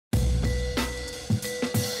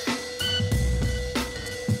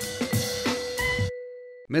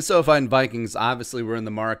Minnesota Vikings obviously were in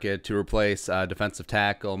the market to replace defensive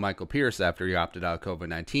tackle Michael Pierce after he opted out of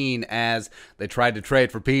COVID-19, as they tried to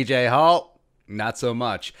trade for PJ Hall. Not so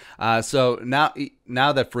much. So now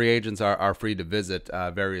that free agents are free to visit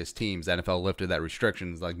various teams, NFL lifted that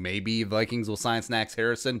restriction. Like, maybe Vikings will sign Snacks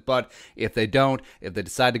Harrison, but if they don't, if they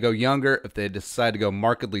decide to go younger, if they decide to go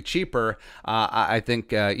markedly cheaper, I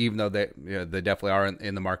think even though they definitely are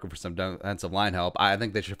in the market for some defensive line help, I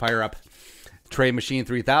think they should fire up Trade Machine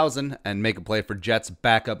 3000 and make a play for Jets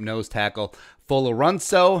backup nose tackle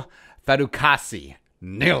Folorunso Fatukasi.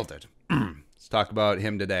 Nailed it. Let's talk about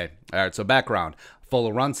him today. All right, so background.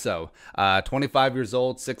 Folorunso, 25 years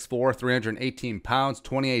old, 6'4", 318 pounds,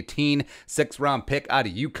 2018 6th-round pick out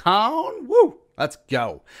of UConn. Woo! Let's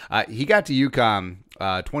go. He got to UConn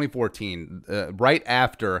 2014, right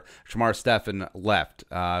after Shamar Stephen left.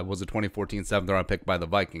 Was a 2014 7th-round pick by the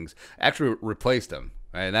Vikings. Actually replaced him.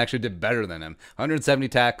 And actually did better than him. 170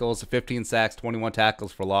 tackles, 15 sacks, 21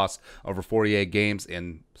 tackles for loss over 48 games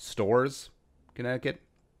in Stores, Connecticut.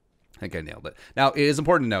 I think I nailed it. Now, it is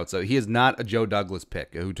important to note, so he is not a Joe Douglas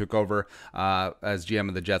pick who took over as GM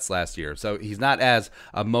of the Jets last year. So he's not as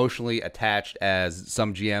emotionally attached as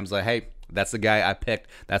some GMs. Like, hey, that's the guy I picked.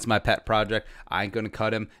 That's my pet project. I ain't going to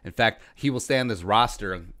cut him. In fact, he will stay on this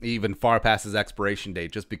roster even far past his expiration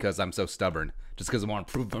date just because I'm so stubborn, just because I want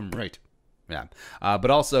to prove him right. Yeah,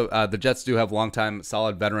 but also the Jets do have longtime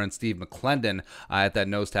solid veteran Steve McClendon at that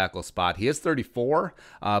nose tackle spot. He is 34,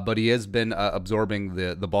 but he has been absorbing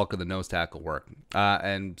the bulk of the nose tackle work.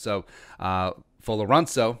 And so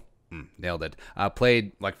Folorunso, nailed it,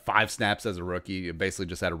 played like 5 snaps as a rookie, basically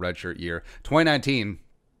just had a redshirt year. 2019.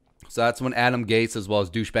 So that's when Adam Gates as well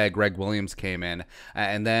as douchebag Greg Williams came in.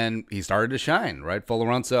 And then he started to shine, right?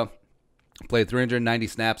 Folorunso played 390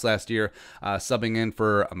 snaps last year, subbing in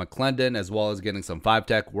for McClendon as well as getting some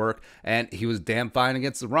 5-tech work, and he was damn fine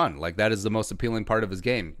against the run. Like, that is the most appealing part of his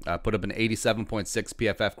game. Put up an 87.6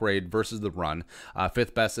 PFF grade versus the run,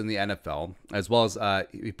 5th best in the NFL, as well as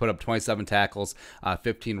he put up 27 tackles,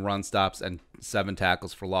 15 run stops, and 7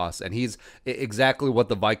 tackles for loss. And he's exactly what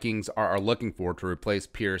the Vikings are looking for to replace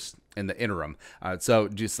Pierce in the interim. So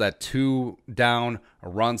just that 2-down,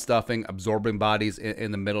 run stuffing, absorbing bodies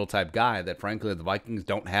in the middle type guy that frankly the Vikings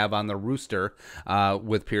don't have on the rooster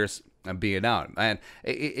with Pierce being out. And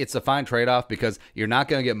it's a fine trade-off because you're not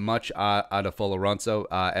going to get much out of Folorunso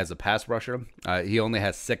as a pass rusher. He only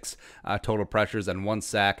has 6 total pressures and 1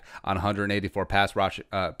 sack on 184 pass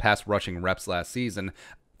rushing reps last season,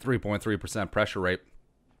 3.3% pressure rate,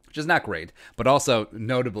 which is not great, but also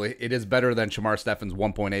notably, it is better than Shamar Stephen's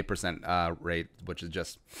 1.8% rate, which is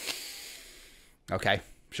just okay.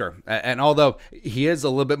 Sure. And although he is a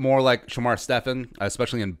little bit more like Shamar Stephen,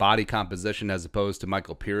 especially in body composition as opposed to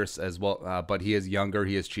Michael Pierce as well, but he is younger,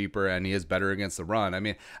 he is cheaper, and he is better against the run. I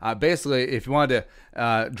mean, basically, if you wanted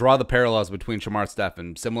to draw the parallels between Shamar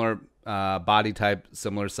Stephen, similar body type,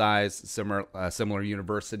 similar size, similar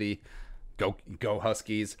university, go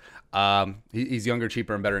Huskies. He's younger,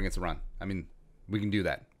 cheaper, and better against the run. I mean, we can do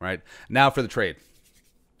that, right? Now for the trade.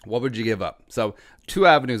 What would you give up? So 2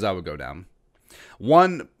 avenues I would go down.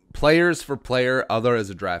 One, players for player, other as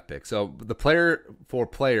a draft pick. So the player for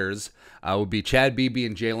players would be Chad Beebe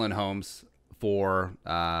and Jalen Holmes for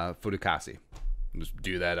Fatukasi. Just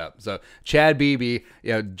do that up. So Chad Beebe,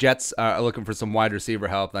 Jets are looking for some wide receiver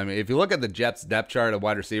help. I mean, if you look at the Jets depth chart of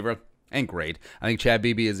wide receiver, ain't great. I think Chad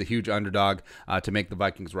Beebe is a huge underdog to make the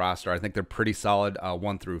Vikings roster. I think they're pretty solid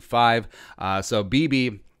 1 through 5. So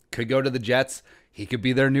Beebe could go to the Jets. He could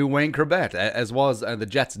be their new Wayne Corbett, as well as the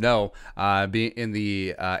Jets know, being in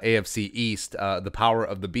the AFC East, the power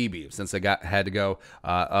of the Beebe, since they had to go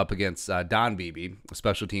up against Don Beebe,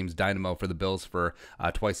 special teams dynamo for the Bills for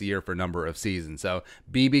twice a year for a number of seasons. So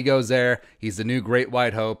Beebe goes there. He's the new Great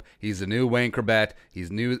White Hope. He's the new Wayne Corbett.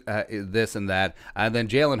 He's new this and that. And then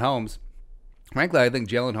Jalen Holmes. Frankly, I think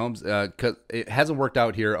Jalen Holmes, cause it hasn't worked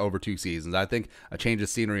out here over 2 seasons. I think a change of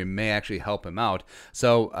scenery may actually help him out.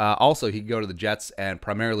 So also he could go to the Jets and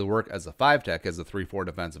primarily work as a 5-tech, as a 3-4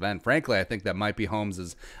 defensive end. Frankly, I think that might be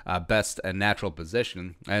Holmes' best and natural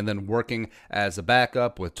position. And then working as a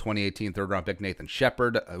backup with 2018 3rd-round pick Nathan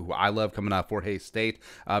Shepard, who I love coming out of Fort Hays State,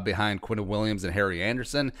 behind Quinn Williams and Harry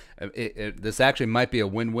Anderson. This actually might be a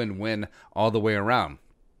win-win-win all the way around.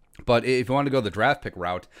 But if you want to go the draft pick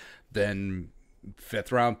route, then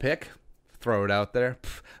 5th-round pick, throw it out there.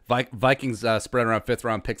 Vikings spread around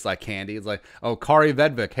 5th-round picks like candy. It's like, oh, Kari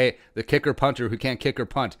Vedvik, hey, the kicker punter who can't kick or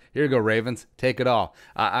punt. Here you go, Ravens, take it all.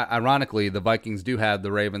 Ironically, the Vikings do have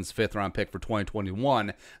the Ravens' 5th-round pick for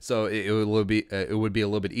 2021, so it would be a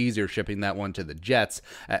little bit easier shipping that one to the Jets,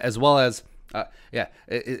 as well as Yeah,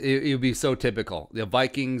 it would be so typical. The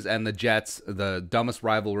Vikings and the Jets, the dumbest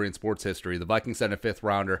rivalry in sports history. The Vikings sent a fifth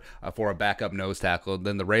rounder for a backup nose tackle.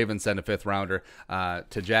 Then the Ravens sent a fifth rounder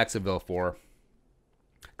to Jacksonville for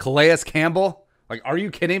Calais Campbell. Like, are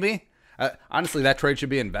you kidding me? Honestly, that trade should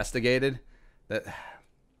be investigated. That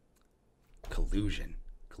collusion.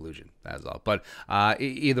 That is all. But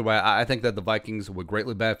either way, I think that the Vikings would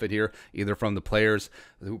greatly benefit here, either from the players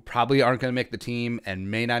who probably aren't going to make the team and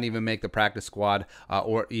may not even make the practice squad,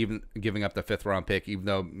 or even giving up the fifth round pick, even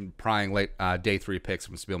though prying late day 3 picks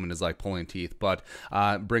from Spielman is like pulling teeth. But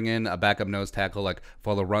bring in a backup nose tackle like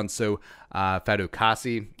Folorunso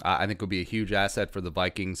Fatukasi, I think would be a huge asset for the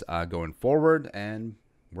Vikings going forward, and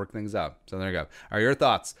work things out. So there you go. All right, your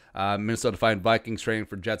thoughts. Minnesota Vikings training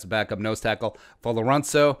for Jets backup nose tackle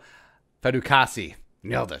Folorunso Fatukasi.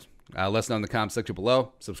 Nailed it. Let us know in the comment section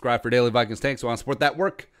below. Subscribe for daily Vikings takes. So want to support that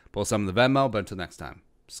work. Pull some of the Venmo. But until next time,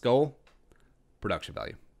 Skull, production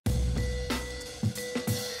value.